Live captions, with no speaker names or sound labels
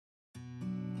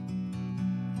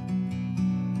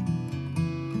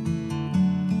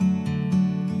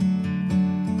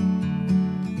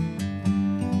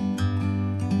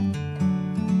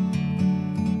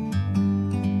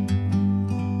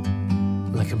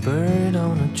bird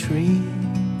on a tree.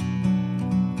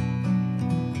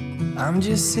 I'm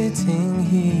just sitting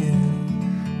here.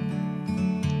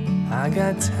 I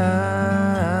got time,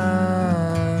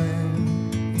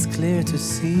 it's clear to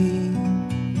see.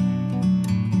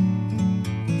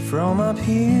 From up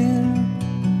here,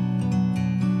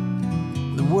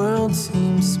 the world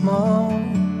seems small.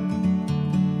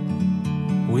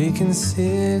 We can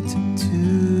sit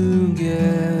together.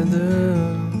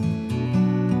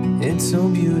 It's so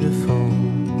beautiful,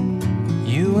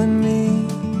 you and me.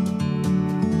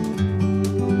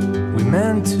 We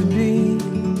meant to be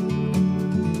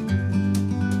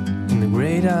in the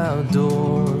great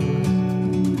outdoors,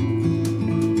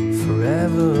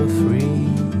 forever free.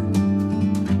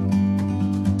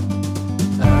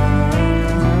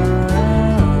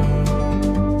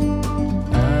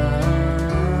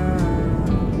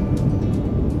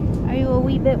 Are you a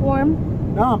wee bit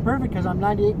warm? No, I'm perfect because I'm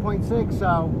 98.6,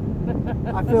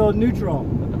 so I feel neutral.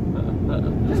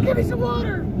 Just give me some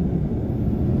water.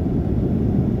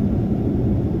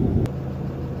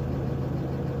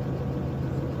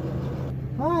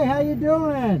 Hi, how you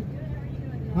doing?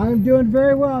 I'm doing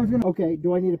very well. I was gonna. Okay,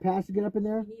 do I need a pass to get up in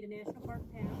there? You need a National Park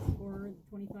pass or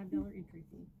the $25 entry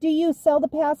fee. Do you sell the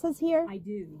passes here? I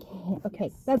do. Okay,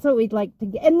 Yes. that's what we'd like to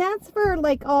get. And that's for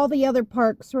like all the other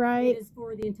parks, right? It is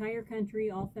for the entire country,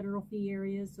 all federal fee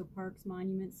areas, so parks,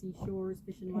 monuments, seashores,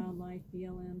 fish and wildlife,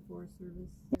 BLM, Forest Service.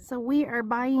 So we are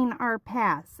buying our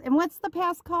pass. And what's the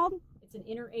pass called? It's an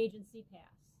interagency pass.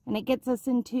 And it gets us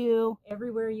into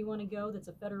Everywhere you want to go that's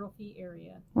a federal fee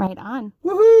area. right on.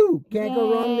 Woohoo! Can't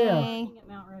go wrong there. Yay. At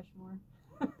Mount Rushmore.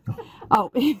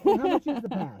 Oh. How much is the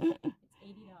pass?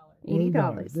 It's $80.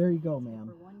 $80. There you go, ma'am.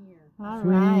 For 1 year. All Sweet.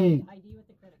 right. ID with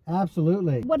the credit card.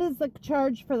 Absolutely. What is the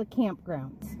charge for the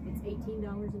campgrounds? It's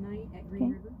 $18 a night at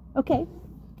Green Okay. River.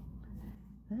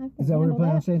 Okay. Is that what we're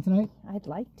planning on staying tonight? I'd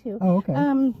like to. Oh,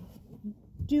 okay.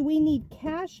 Do we need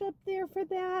cash up there for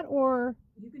that, or?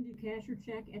 You can do cash or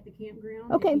check at the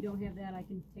campground. Okay. If you don't have that, I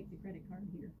can take the credit card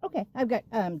here. Okay, I've got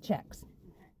checks.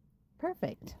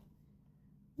 Perfect.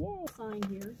 Yay. Sign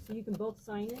here, so you can both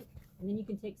sign it, and then you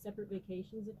can take separate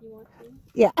vacations if you want to.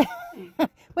 Yeah.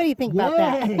 What do you think about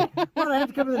that? Yay! What, I have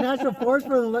to come to the National Forest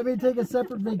for them and let me take a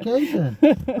separate vacation.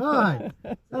 God,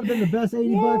 that'd have been the best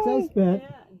 80 bucks I spent.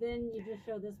 Yeah, then you just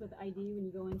show this with ID when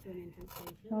you go into an entrance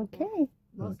station. Okay.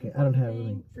 Most Okay, I don't have important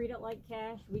anything. thing, treat it like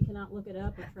cash. We cannot look it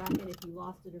up or track it. If you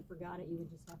lost it or forgot it, you would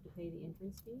just have to pay the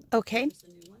entrance fee. Okay. Just a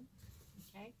new one.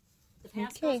 Okay. The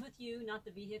pass Okay. goes with you, not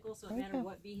the vehicle. So it doesn't matter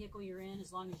what vehicle you're in,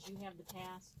 as long as you have the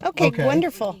pass. Okay, Okay.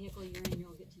 wonderful. What vehicle you're in,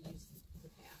 you'll get to use the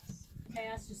pass.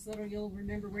 Pass, just so you'll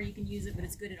remember where you can use it, but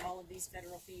it's good at all of these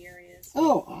federal fee areas.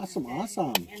 Oh, awesome, Okay.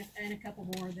 awesome. And a couple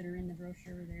more that are in the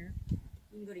brochure there.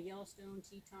 You can go to Yellowstone,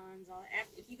 Tetons.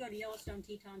 If you go to Yellowstone,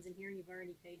 Tetons in here, you've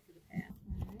already paid for the pass.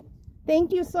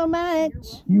 Thank you so much. You're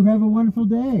welcome. You have a wonderful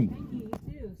day. Thank you.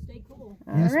 You too. Stay cool.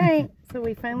 All Yes, right, so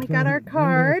we finally got our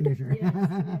card, Yes, yes.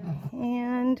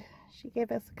 and she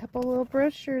gave us a couple little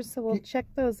brochures, so we'll check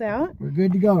those out. We're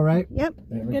good to go, right? Yep,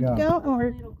 There we good to go. go, and we're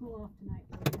It'll cool off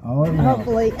tonight. Oh, yeah.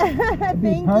 hopefully. It'd be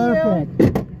Thank you.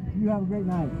 perfect. You have a great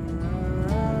night.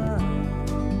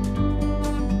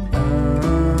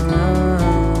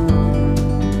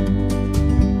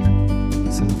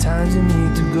 Sometimes you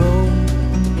need to go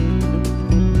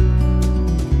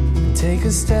and take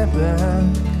a step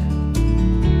back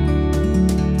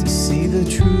to see the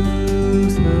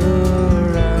truth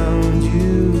around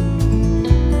you.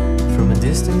 From a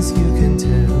distance you can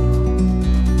tell.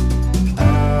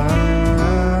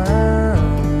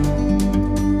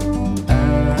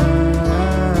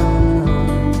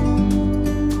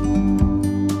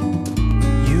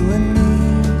 You and me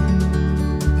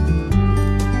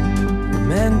were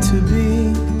meant to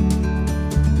be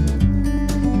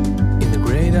in the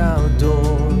great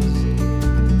outdoors,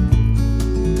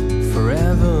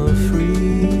 forever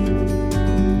free.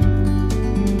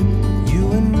 You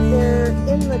and me They're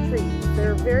in the trees.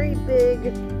 They're very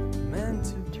big meant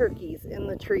to turkeys in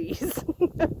the trees.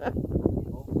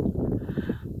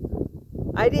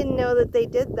 I didn't know that they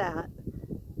did that.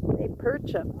 They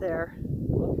perch up there.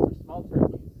 Small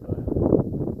turkeys.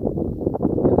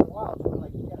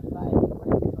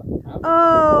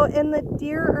 Oh, and the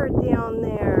deer are down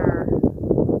there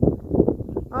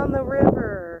on the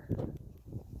river.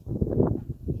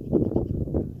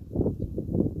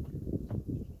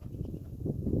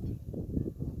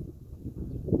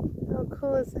 How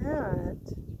cool is that?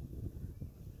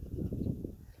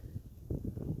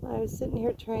 I was sitting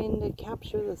here trying to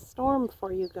capture the storm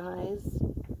for you guys,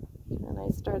 and I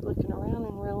started looking around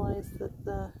and realized that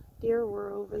the deer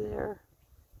were over there.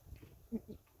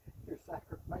 Your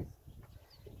sacrifice.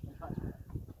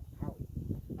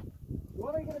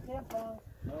 tampons.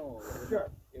 No, Sure.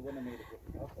 it wouldn't have made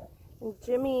it. Okay. And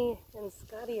Jimmy and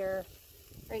Scotty are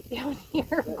right down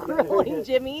here grilling.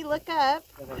 Jimmy, look up.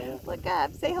 Look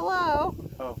up. Say hello.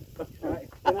 Oh.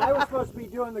 And I was supposed to be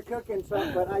doing the cooking,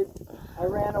 but I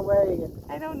ran away. And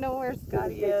I don't know where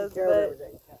Scotty taking is, care of but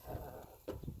everything.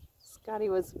 Scotty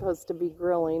was supposed to be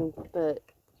grilling, but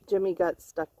Jimmy got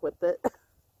stuck with it.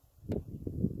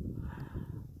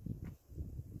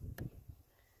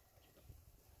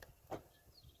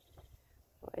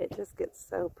 Boy, it just gets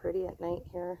so pretty at night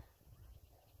here.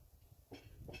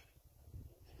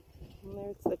 And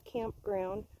there's the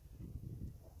campground.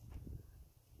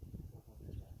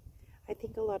 I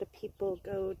think a lot of people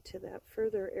go to that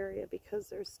further area because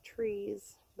there's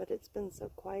trees, but it's been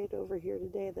so quiet over here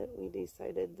today that we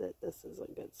decided that this is a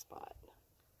good spot.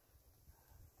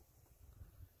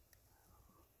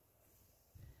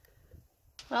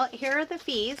 Well, here are the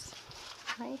fees,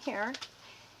 right here,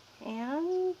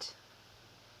 and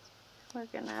we're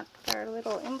gonna put our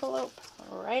little envelope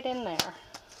right in there.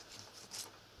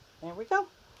 There we go,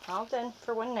 all done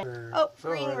for one night. Oh,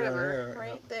 Green River,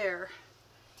 right there.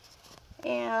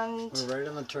 And We're right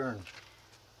on the turn.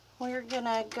 we're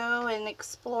gonna go and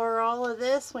explore all of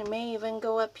this. We may even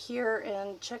go up here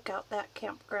and check out that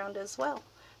campground as well.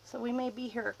 So we may be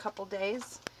here a couple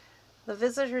days. The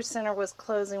visitor center was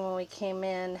closing when we came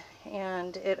in,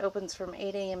 and it opens from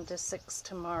 8 a.m. to 6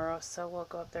 tomorrow, so we'll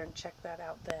go up there and check that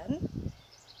out then.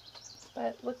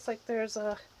 But looks like there's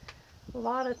a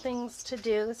lot of things to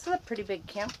do. This is a pretty big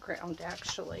campground,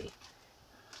 actually.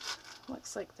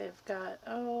 Looks like they've got,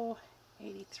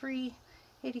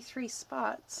 83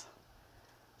 spots,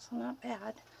 so not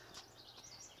bad.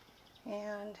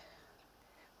 And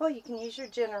well, you can use your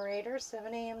generator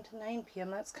 7 a.m. to 9 p.m.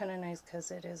 That's kind of nice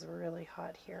because it is really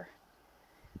hot here.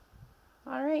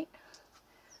 All right,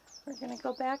 we're gonna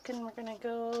go back and we're gonna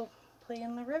go play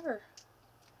in the river.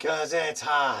 'Cause it's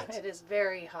hot. It is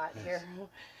very hot here.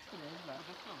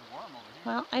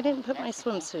 Well, I didn't put my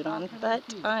swimsuit on, but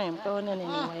I am going in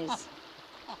anyways.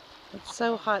 It's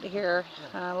so hot here.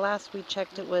 Last we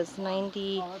checked it was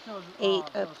 98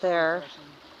 up there.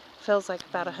 Feels like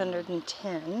about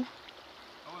 110.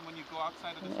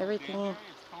 And everything,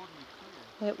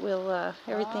 it will,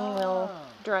 everything will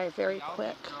dry very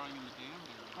quick.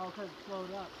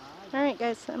 Alright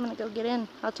guys, I'm gonna go get in.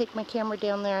 I'll take my camera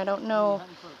down there. I don't know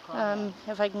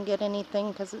if I can get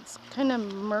anything because it's kind of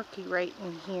murky right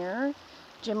in here.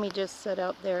 Jimmy just said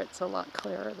out there it's a lot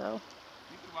clearer though.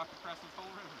 You could walk across this whole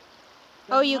river.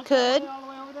 Oh, you could? All the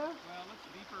way over there? Well, it looks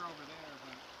deeper over there,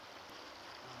 but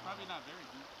it's probably not very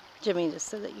deep. Jimmy just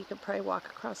said that you could probably walk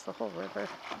across the whole river.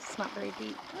 It's not very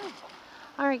deep.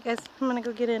 Alright guys, I'm gonna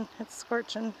go get in. It's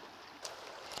scorching.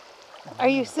 Are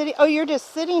you sitting? Oh, you're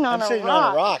just sitting on a rock. I'm sitting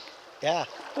on a rock. Yeah.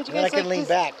 Would you Then I guys can lean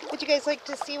back. Would you guys like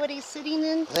to see what he's sitting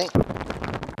in? There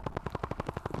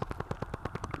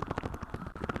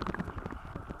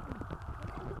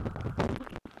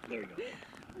you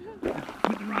go.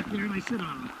 Put the rock there and I sit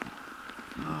on it.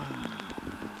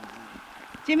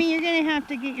 Jimmy, you're going to have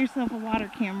to get yourself a water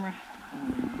camera.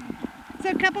 So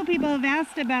a couple people have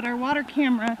asked about our water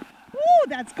camera. Ooh,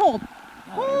 that's cold.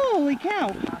 Holy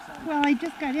cow. Well, I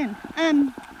just got in.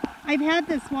 I've had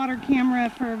this water camera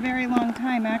for a very long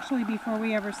time, actually before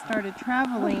we ever started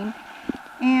traveling.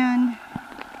 And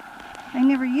I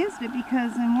never used it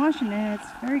because in Washington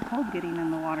it's very cold getting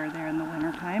in the water there in the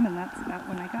wintertime, and that's about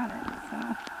when I got it.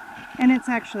 So, and it's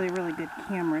actually a really good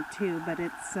camera too, but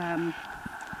it's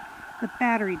the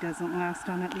battery doesn't last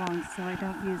on it long, so I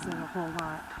don't use it a whole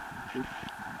lot.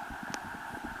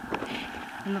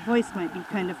 And the voice might be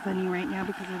kind of funny right now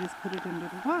because I just put it under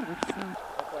the water. So.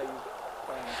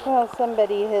 Well,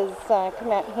 somebody has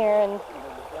come out here and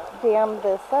dammed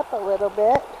this up a little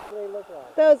bit.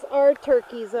 Those are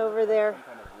turkeys over there.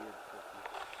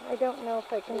 I don't know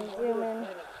if I can zoom in.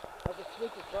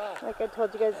 Like I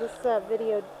told you guys, this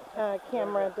video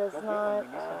camera does not...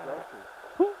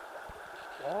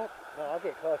 No, I'll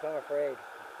get close, I'm afraid.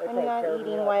 I'm not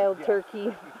eating wild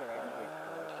turkey.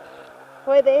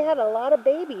 Boy, they had a lot of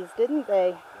babies, didn't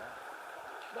they?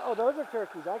 Oh, those are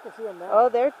turkeys. I can see them now. Oh,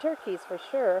 they're turkeys for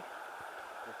sure.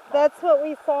 That's what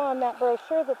we saw on that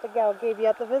brochure that the gal gave you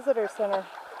at the visitor center.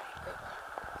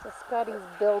 So Scotty's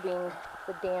building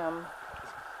the dam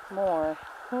more.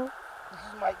 This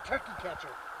is my turkey catcher.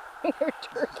 Your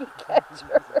turkey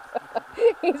catcher.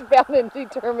 He's bound and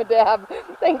determined to have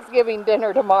Thanksgiving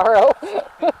dinner tomorrow. They're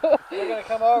going to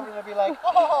come over and they'll be like,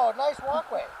 oh, nice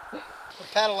walkway. We'll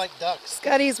paddle like ducks.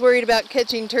 Scotty's worried about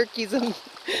catching turkeys, and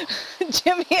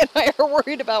Jimmy and I are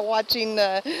worried about watching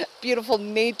beautiful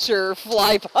nature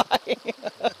fly by.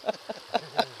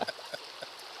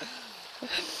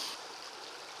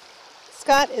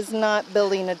 Scott is not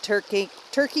building a turkey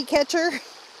catcher.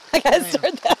 I gotta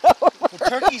start that over. The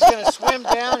turkey's going to swim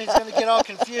down, he's going to get all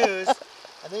confused,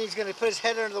 and then he's going to put his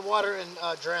head under the water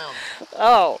and drown.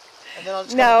 Oh. And then I'll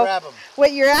just kind of grab him.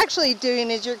 What you're actually doing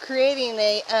is you're creating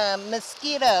a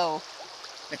mosquito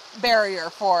barrier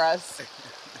for us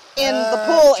in the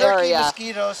pool turkey, area.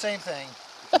 Mosquito, same thing.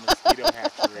 Mosquito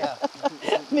hatchery.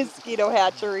 Yeah. Mosquito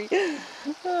hatchery.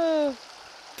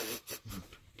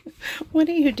 What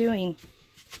are you doing?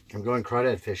 I'm going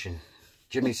crawdad fishing.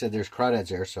 Jimmy said there's crawdads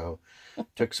there, so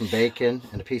took some bacon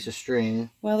and a piece of string.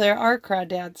 Well, there are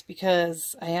crawdads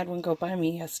because I had one go by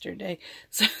me yesterday.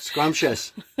 So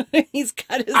Scrumptious. he's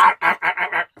got his.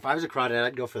 If I was a crawdad,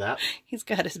 I'd go for that. He's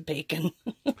got his bacon.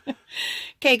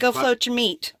 Okay, go float your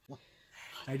meat.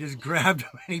 I just grabbed him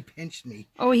and he pinched me.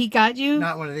 Oh, he got you?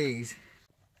 Not one of these.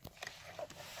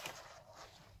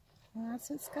 Well, that's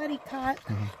what Scotty caught.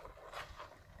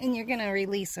 And you're gonna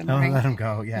release him, Oh, right? let him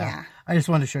go. Yeah. I just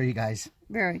wanted to show you guys.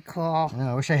 Very cool.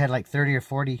 I wish I had like 30 or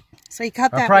 40. So he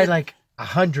caught Or that. probably with, like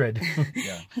 100.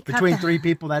 Between 3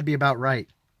 people, that'd be about right.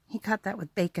 He caught that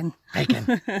with bacon.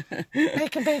 Bacon.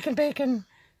 Bacon, bacon, bacon.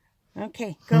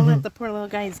 Okay, go let the poor little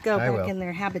guys go I back will. in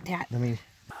their habitat. Let me.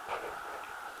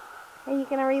 Are you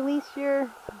gonna release your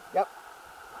Yep.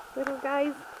 little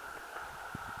guys?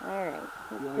 All right.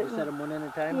 You want me to set them one at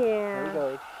a time? Yeah. There we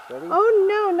go. Ready? Oh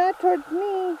no, not towards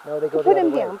me. No, they go Put the him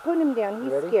other way. down. Put him down.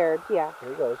 He's ready? scared. Yeah. Here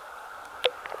he goes.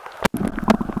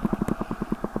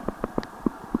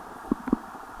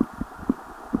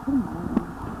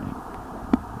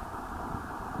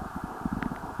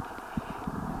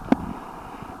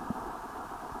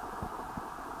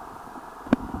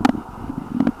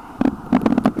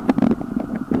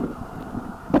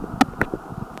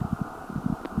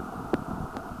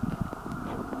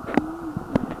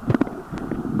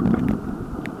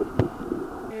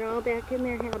 They're all back in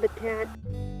their habitat.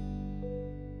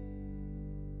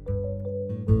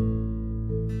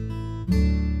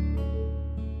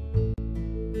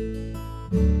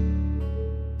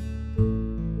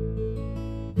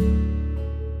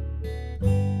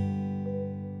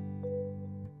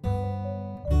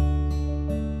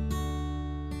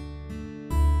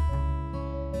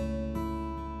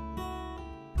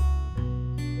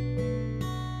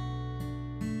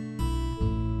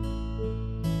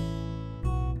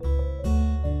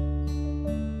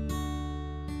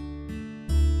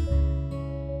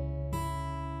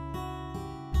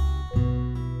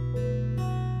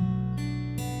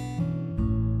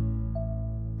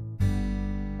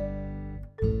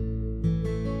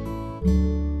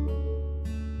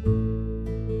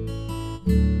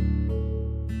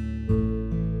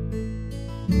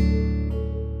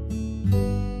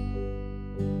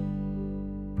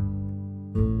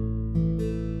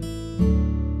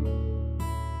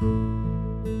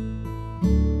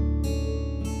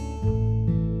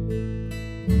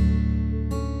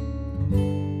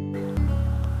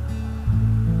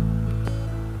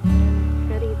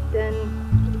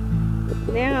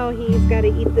 Now he's got to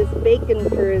eat this bacon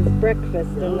for his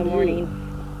breakfast in the morning.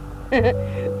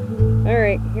 All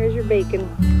right, here's your bacon.